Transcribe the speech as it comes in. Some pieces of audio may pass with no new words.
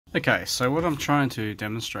Okay, so what I'm trying to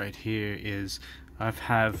demonstrate here is I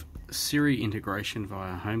have Siri integration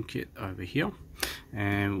via HomeKit over here,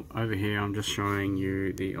 and over here I'm just showing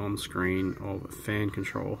you the on-screen of fan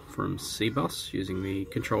control from Cbus using the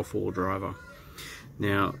Control4 driver.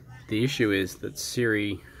 Now the issue is that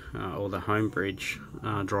Siri or the Homebridge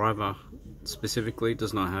driver specifically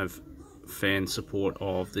does not have fan support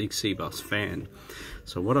of the Cbus fan.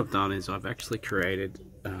 So what I've done is I've actually created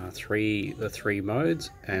the three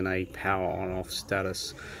modes and a power on off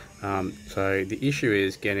status. So the issue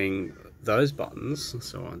is getting those buttons,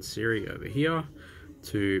 so on Siri over here,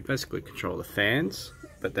 to basically control the fans,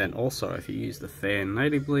 but then also if you use the fan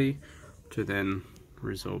natively to then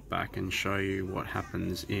resort back and show you what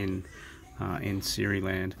happens in Siri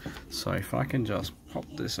land. So if I can just pop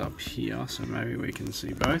this up here so maybe we can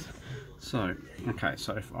see both. So okay,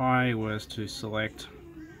 so if I was to select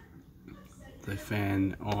the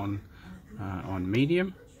fan on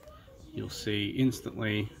medium, you'll see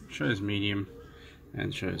instantly shows medium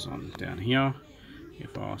and shows on down here.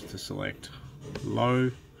 If I was to select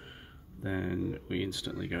low, then we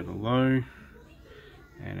instantly go to low,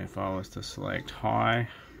 and if I was to select high,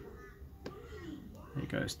 it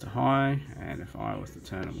goes to high, and if I was to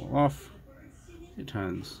turn them all off, it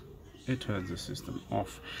turns the system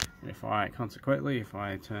off. If I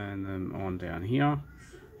turn them on down here,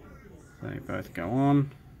 they both go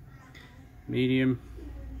on medium,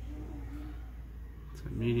 so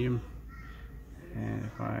medium, and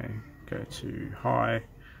if I go to high,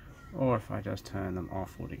 or if I just turn them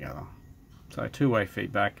off altogether. So two-way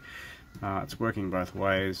feedback. It's working both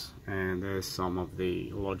ways, and there's some of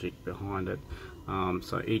the logic behind it.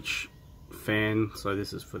 So each fan, so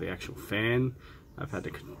this is for the actual fan, I've had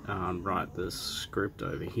to write this script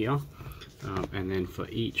over here, and then for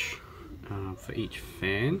each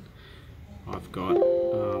fan, I've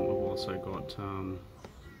also got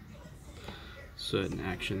certain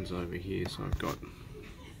actions over here. So I've got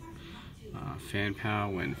fan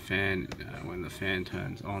power when the fan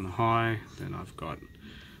turns on high, then I've got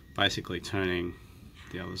basically turning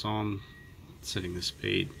the others on, setting the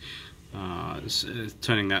speed,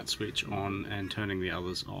 turning that switch on and turning the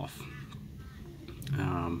others off,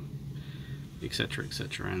 etc,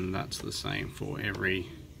 etc, and that's the same for every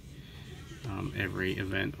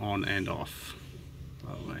event on and off,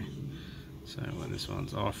 by the way. So when this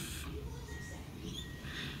one's off,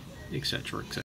 etc, etc.